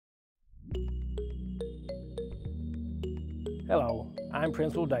Hello, I'm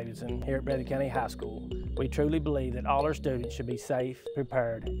Principal Davidson here at Breathitt County High School. We truly believe that all our students should be safe,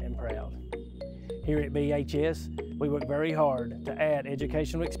 prepared, and proud. Here at BHS, we work very hard to add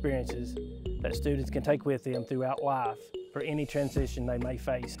educational experiences that students can take with them throughout life for any transition they may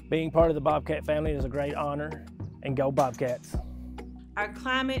face. Being part of the Bobcat family is a great honor, and go Bobcats. Our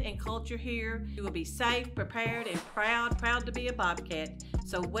climate and culture here will be safe, prepared, and proud to be a Bobcat.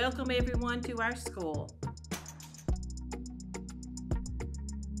 So welcome everyone to our school.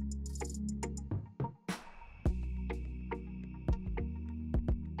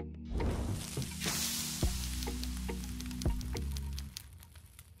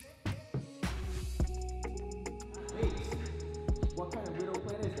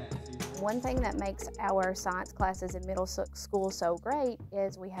 One thing that makes our science classes in middle school so great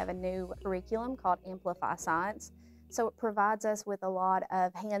is we have a new curriculum called Amplify Science. So it provides us with a lot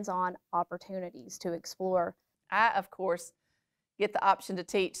of hands-on opportunities to explore. I, of course, get the option to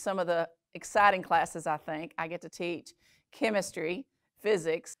teach some of the exciting classes, I think. I get to teach chemistry,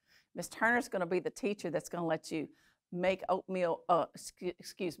 physics. Ms. Turner's going to be the teacher that's going to let you make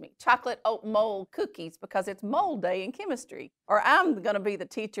chocolate oat mold cookies because it's mold day in chemistry. Or I'm going to be the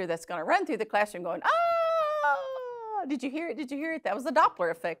teacher that's going to run through the classroom going, ah, did you hear it? Did you hear it? That was the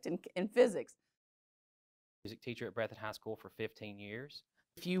Doppler effect in physics. Music teacher at Breathitt High School for 15 years.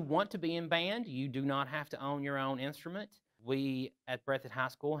 If you want to be in band, you do not have to own your own instrument. We at Breathitt High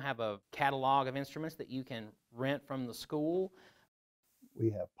School have a catalog of instruments that you can rent from the school. We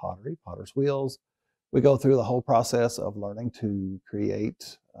have pottery, potter's wheels. We go through the whole process of learning to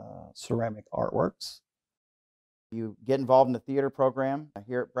create ceramic artworks. You get involved in the theater program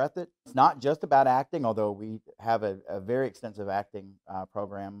here at Breathitt. It's not just about acting, although we have a very extensive acting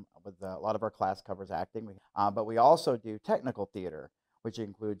program with a lot of our class covers acting. But we also do technical theater, which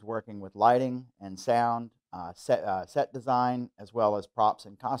includes working with lighting and sound, set design, as well as props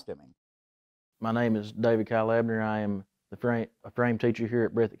and costuming. My name is David Kyle Abner. I am a frame teacher here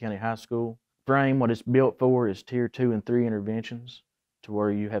at Breathitt County High School. Frame, what it's built for is Tier 2 and 3 interventions, to where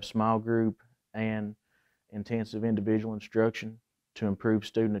you have small group and intensive individual instruction to improve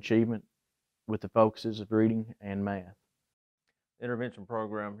student achievement with the focuses of reading and math. Intervention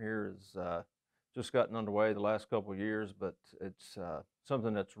program here has just gotten underway the last couple of years, but it's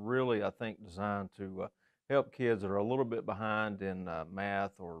something that's really, I think, designed to help kids that are a little bit behind in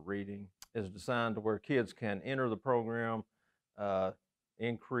math or reading. It's designed to where kids can enter the program,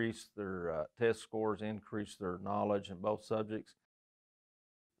 increase their test scores, increase their knowledge in both subjects.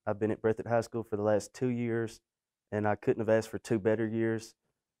 I've been at Breathitt High School for the last 2 years, and I couldn't have asked for 2 better years.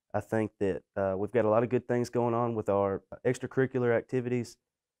 I think that we've got a lot of good things going on with our extracurricular activities,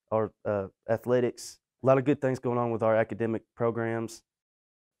 our athletics, a lot of good things going on with our academic programs.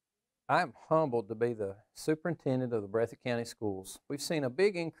 I'm humbled to be the superintendent of the Breathitt County Schools. We've seen a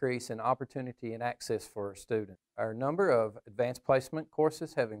big increase in opportunity and access for our students. Our number of advanced placement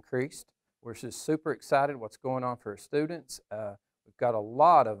courses have increased. We're just super excited what's going on for our students. We've got a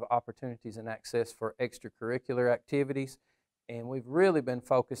lot of opportunities and access for extracurricular activities, and we've really been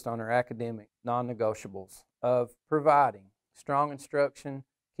focused on our academic non-negotiables of providing strong instruction,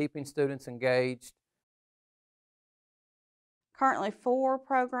 keeping students engaged. Currently 4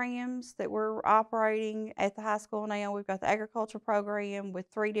 programs that we're operating at the high school now. We've got the agriculture program with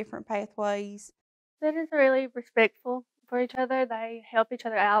 3 different pathways. Students are really respectful for each other. They help each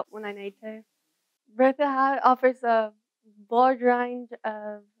other out when they need to. Breathitt High offers a large range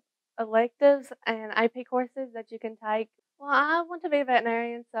of electives and AP courses that you can take. Well, I want to be a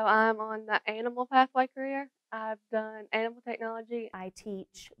veterinarian, so I'm on the animal pathway career. I've done animal technology. I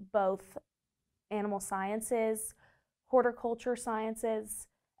teach both animal sciences, horticulture sciences,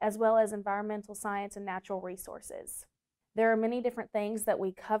 as well as environmental science and natural resources. There are many different things that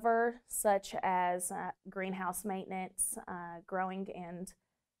we cover, such as greenhouse maintenance, growing and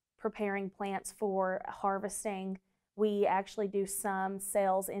preparing plants for harvesting. We actually do some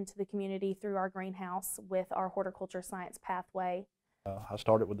sales into the community through our greenhouse with our horticulture science pathway. I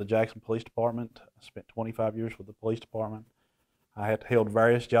started with the Jackson Police Department. I spent 25 years with the police department. I had held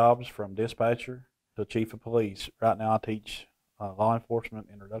various jobs from dispatcher to chief of police. Right now I teach law enforcement,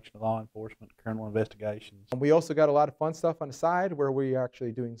 introduction to law enforcement, criminal investigations. We also got a lot of fun stuff on the side where we're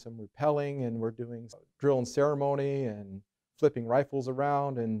actually doing some rappelling, and we're doing drill and ceremony and flipping rifles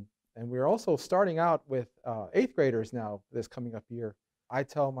around, and we're also starting out with 8th graders now this coming up year. I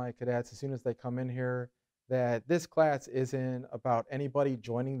tell my cadets as soon as they come in here that this class isn't about anybody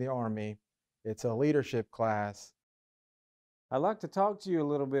joining the Army. It's a leadership class. I'd like to talk to you a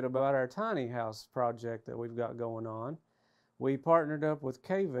little bit about our tiny house project that we've got going on. We partnered up with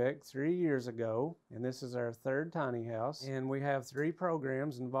KVEC 3 years ago, and this is our third tiny house. And we have 3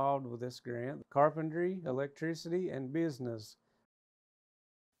 programs involved with this grant: carpentry, electricity, and business.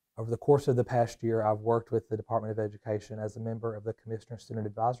 Over the course of the past year, I've worked with the Department of Education as a member of the Commissioner Student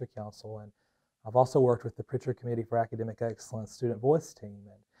Advisory Council, and I've also worked with the Pritchard Committee for Academic Excellence Student Voice team.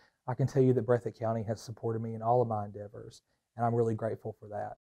 And I can tell you that Breathitt County has supported me in all of my endeavors, and I'm really grateful for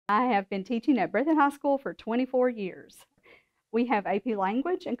that. I have been teaching at Breathitt High School for 24 years. We have AP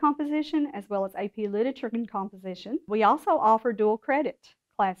Language and Composition as well as AP Literature and Composition. We also offer dual credit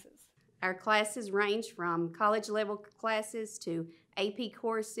classes. Our classes range from college level classes to AP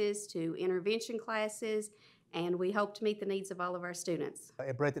courses to intervention classes, and we hope to meet the needs of all of our students.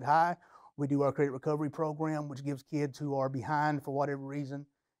 At Breathitt High, we do our credit recovery program, which gives kids who are behind for whatever reason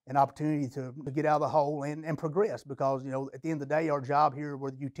an opportunity to get out of the hole and progress, because, you know, at the end of the day, our job here,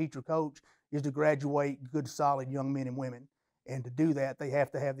 whether you teach or coach, is to graduate good, solid young men and women. And to do that, they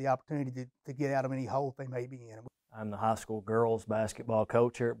have to have the opportunity to get out of any hole they may be in. I'm the high school girls basketball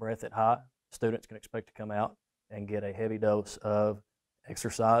coach here at Breathitt High. Students can expect to come out and get a heavy dose of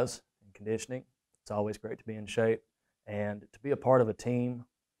exercise and conditioning. It's always great to be in shape and to be a part of a team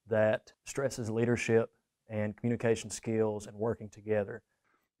that stresses leadership and communication skills and working together.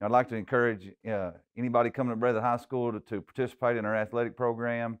 I'd like to encourage anybody coming to Breathitt High School to participate in our athletic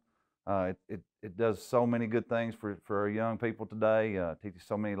program. It does so many good things for our young people today. Teaches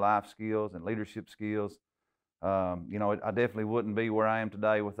so many life skills and leadership skills. You know, I definitely wouldn't be where I am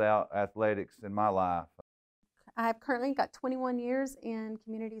today without athletics in my life. I've currently got 21 years in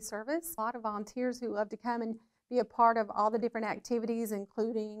community service. A lot of volunteers who love to come and be a part of all the different activities,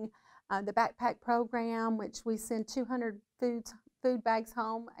 including the backpack program, which we send 200 food bags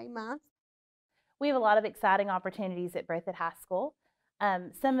home a month. We have a lot of exciting opportunities at Breathitt High School.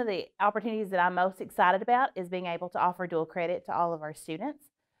 Some of the opportunities that I'm most excited about is being able to offer dual credit to all of our students.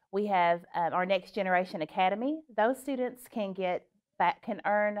 We have our Next Generation Academy. Those students can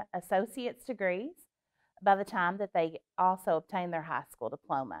earn associate's degrees by the time that they also obtain their high school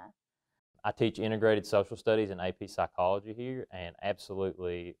diploma. I teach integrated social studies and AP psychology here, and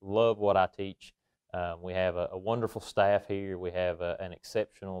absolutely love what I teach. We have a wonderful staff here. We have an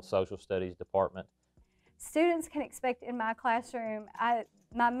exceptional social studies department. Students can expect in my classroom,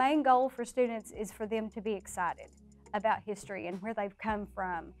 my main goal for students is for them to be excited about history and where they've come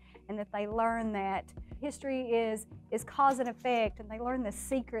from, and that they learn that history is cause and effect, and they learn the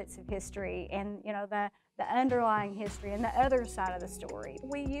secrets of history and, you know, the underlying history and the other side of the story.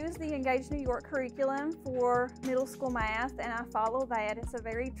 We use the Engage New York curriculum for middle school math, and I follow that. It's a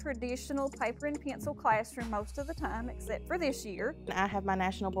very traditional paper and pencil classroom most of the time, except for this year. I have my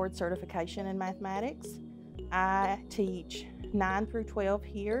national board certification in mathematics. I teach 9 through 12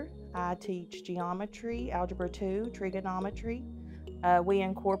 here. I teach geometry, algebra 2, trigonometry. We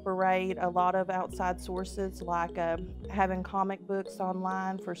incorporate a lot of outside sources, like having comic books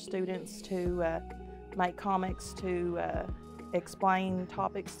online for students to make comics to explain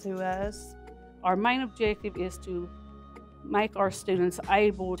topics to us. Our main objective is to make our students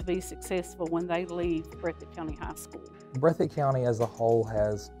able to be successful when they leave Breathitt County High School. Breathitt County as a whole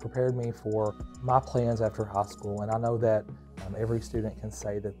has prepared me for my plans after high school, and I know that every student can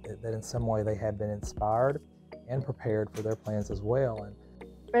say that in some way they have been inspired and prepared for their plans as well. And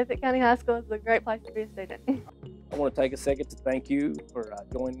Breathitt County High School is a great place to be a student. I want to take a second to thank you for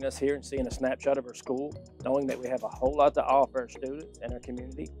joining us here and seeing a snapshot of our school, knowing that we have a whole lot to offer our students and our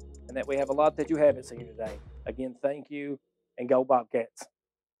community, and that we have a lot that you haven't seen today. Again, thank you, and go Bobcats.